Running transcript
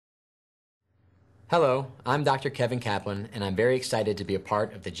Hello, I'm Dr. Kevin Kaplan, and I'm very excited to be a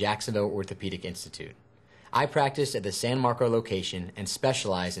part of the Jacksonville Orthopedic Institute. I practice at the San Marco location and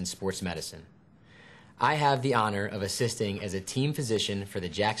specialize in sports medicine. I have the honor of assisting as a team physician for the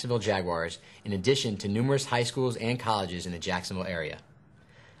Jacksonville Jaguars in addition to numerous high schools and colleges in the Jacksonville area.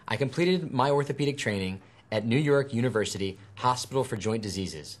 I completed my orthopedic training at New York University Hospital for Joint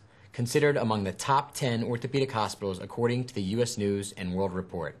Diseases, considered among the top 10 orthopedic hospitals according to the U.S. News and World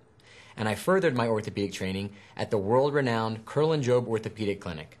Report. And I furthered my orthopedic training at the world-renowned Kerlan-Jobe Orthopaedic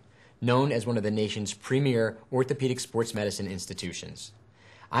Clinic, known as one of the nation's premier orthopedic sports medicine institutions.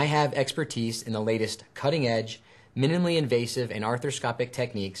 I have expertise in the latest cutting-edge, minimally invasive and arthroscopic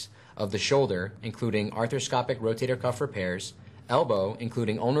techniques of the shoulder, including arthroscopic rotator cuff repairs, elbow,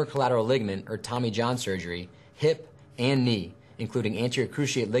 including ulnar collateral ligament or Tommy John surgery, hip, and knee, including anterior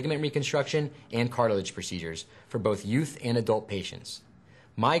cruciate ligament reconstruction and cartilage procedures for both youth and adult patients.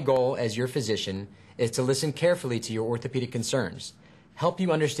 My goal as your physician is to listen carefully to your orthopedic concerns, help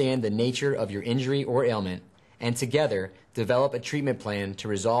you understand the nature of your injury or ailment, and together develop a treatment plan to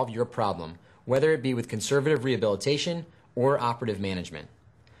resolve your problem, whether it be with conservative rehabilitation or operative management.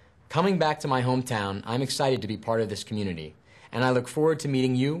 Coming back to my hometown, I'm excited to be part of this community, and I look forward to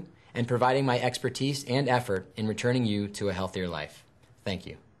meeting you and providing my expertise and effort in returning you to a healthier life. Thank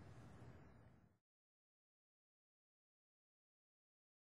you.